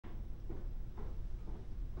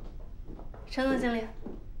陈总经理，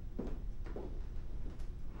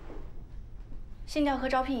信调和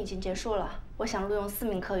招聘已经结束了，我想录用4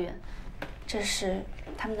名科员，这是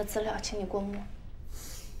他们的资料，请你过目。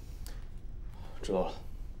知道了。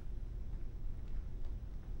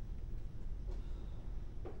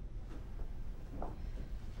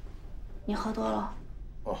你喝多了？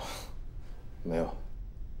哦，没有。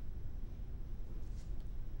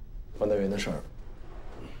关大员的事儿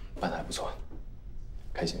办得还不错，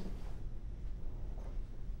开心。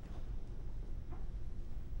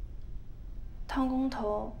汤工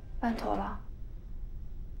头办妥了？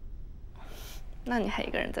那你还一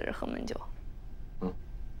个人在这喝闷酒？嗯。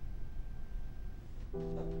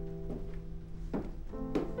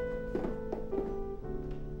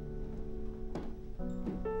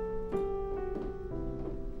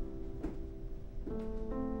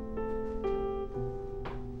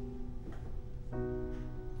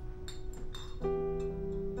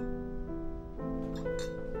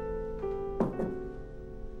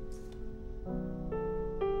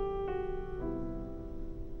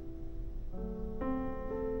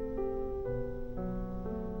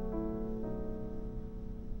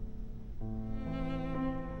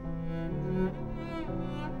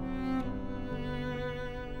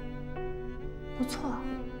不错，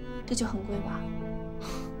这酒很贵吧？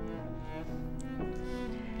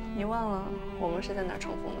你忘了我们是在哪儿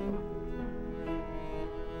重逢的吗？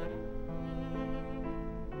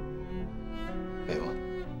没有啊。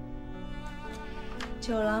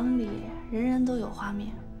酒廊里人人都有画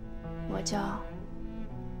面，我叫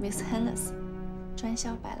Miss Hennessy， 专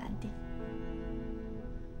销白兰地。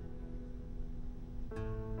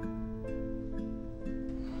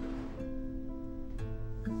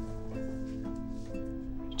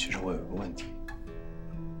其实我有个问题，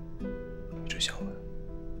一直想问。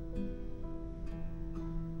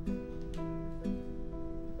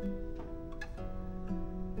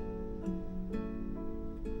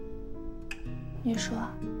你说，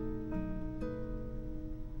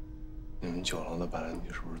你们酒廊的白兰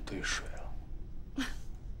地是不是兑水了？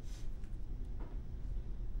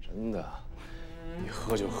真的，一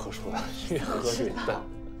喝就喝出来，越喝越淡。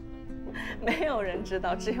没有人知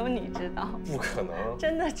道，只有你知道。不可能，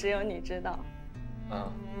真的只有你知道。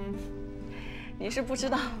啊，你是不知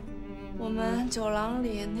道，我们酒廊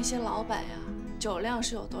里那些老板呀，酒量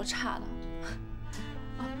是有多差的。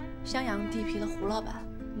啊，襄阳地皮的胡老板，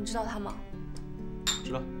你知道他吗？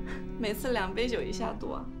知道。每次2杯酒一下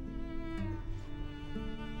肚啊，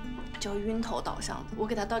就晕头倒向的。我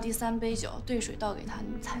给他倒第3杯酒，兑水倒给他，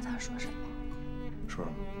你猜他说什么？说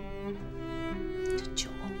什么？这酒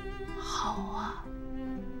好啊，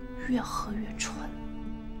越喝越纯，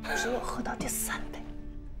只有喝到第3杯，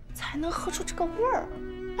才能喝出这个味儿。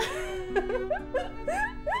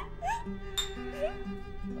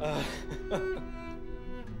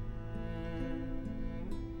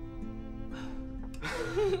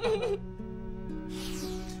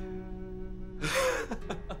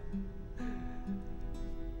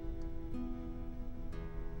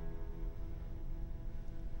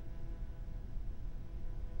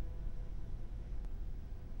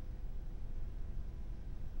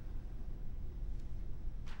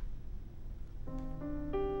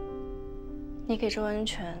你给周恩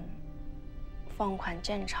泉放款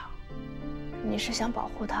建厂，你是想保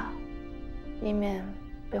护他，以免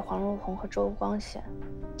被黄如红和周光显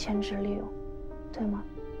牵制利用，对吗？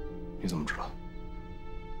你怎么知道？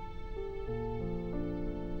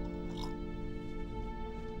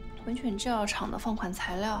文泉制药厂的放款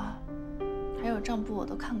材料啊，还有账簿我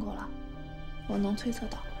都看过了，我能推测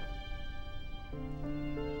到。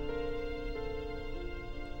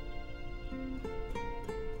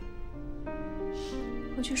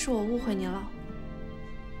过去是我误会你了，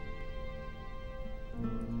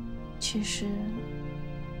其实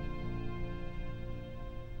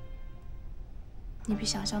你比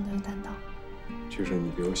想象的有担当。其实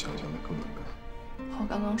你比我想象的更能干。我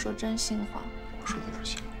刚刚说真心话。我说的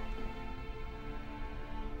是心话。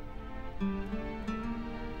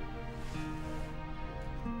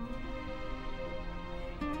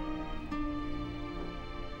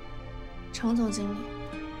程总经理，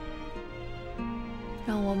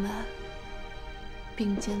让我们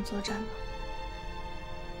并肩作战吧，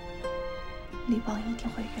力邦一定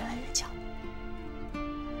会越来越强。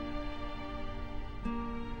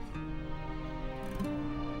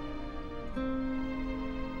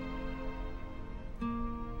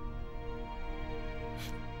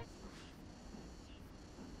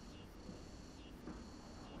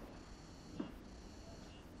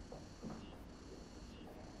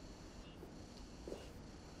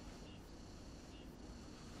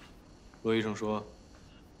罗医生说，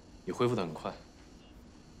你恢复得很快，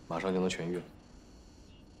马上就能痊愈了。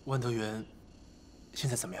万德元现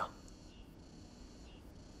在怎么样？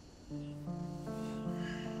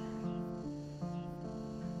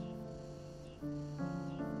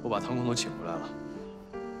我把汤空都请回来了，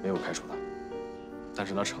没有开除他，但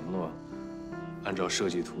是他承诺按照设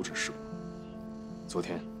计图纸施工。昨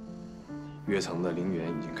天，跃层的陵园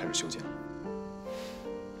已经开始修建了。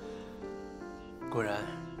果然，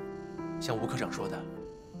像吴科长说的，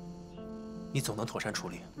你总能妥善处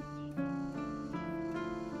理。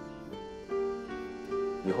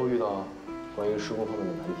以后遇到关于施工方面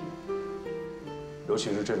的难题，尤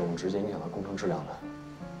其是这种直接影响到工程质量的，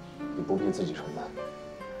你不必自己承担，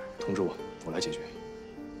通知我，我来解决。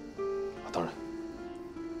啊，当然，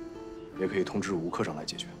也可以通知吴科长来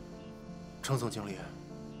解决。程总经理，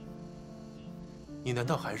你难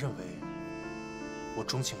道还认为我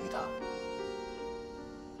钟情于他？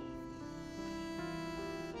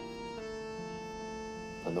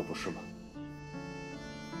难道不是吗？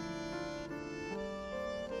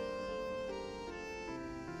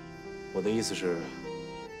我的意思是，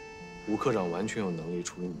吴科长完全有能力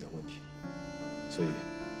处理你的问题，所以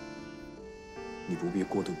你不必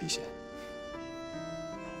过度避嫌。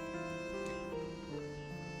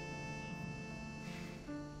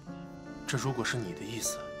这如果是你的意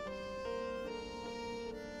思，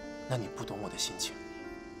那你不懂我的心情。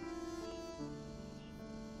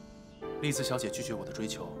丽子小姐拒绝我的追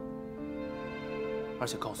求，而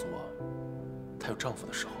且告诉我她有丈夫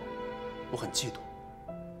的时候，我很嫉妒，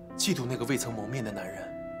嫉妒那个未曾谋面的男人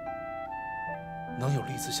能有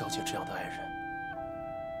丽子小姐这样的爱人。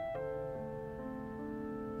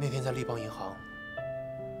那天在立邦银行，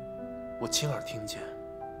我亲耳听见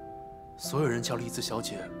所有人叫丽子小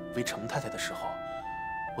姐为程太太的时候，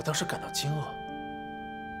我当时感到惊愕，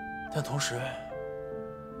但同时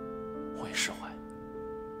我也释怀。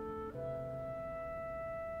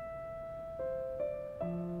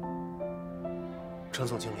程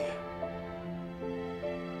总经理，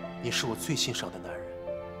你是我最欣赏的男人，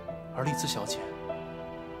而丽兹小姐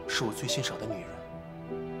是我最欣赏的女人。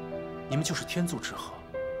你们就是天作之合，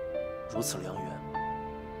如此良缘，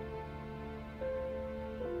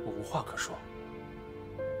我无话可说。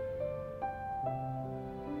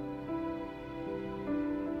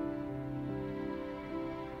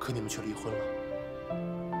可你们却离婚了，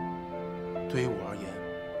对于我而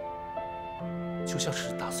言，就像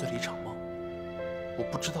是打碎了一场梦。我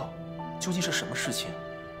不知道究竟是什么事情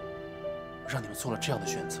让你们做了这样的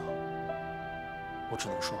选择，我只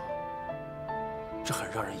能说，这很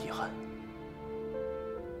让人遗憾。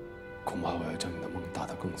恐怕我要将你的梦打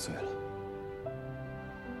得更碎了。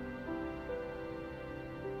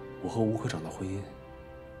我和吴科长的婚姻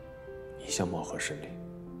一向貌合神离，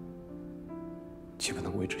既不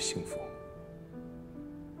能为之幸福，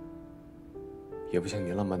也不像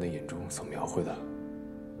你浪漫的眼中所描绘的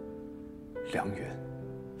良缘。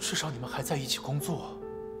至少你们还在一起工作。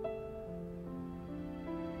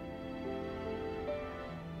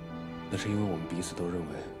那是因为我们彼此都认为，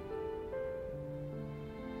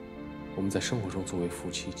我们在生活中作为夫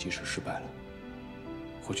妻，即使失败了，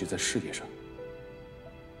或许在事业上，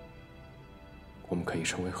我们可以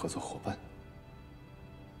成为合作伙伴。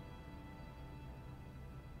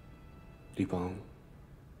立邦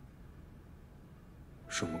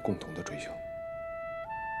是我们共同的追求，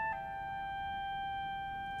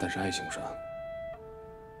但是爱情上，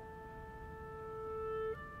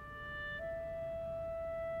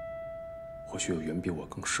或许有远比我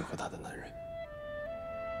更适合他的男人。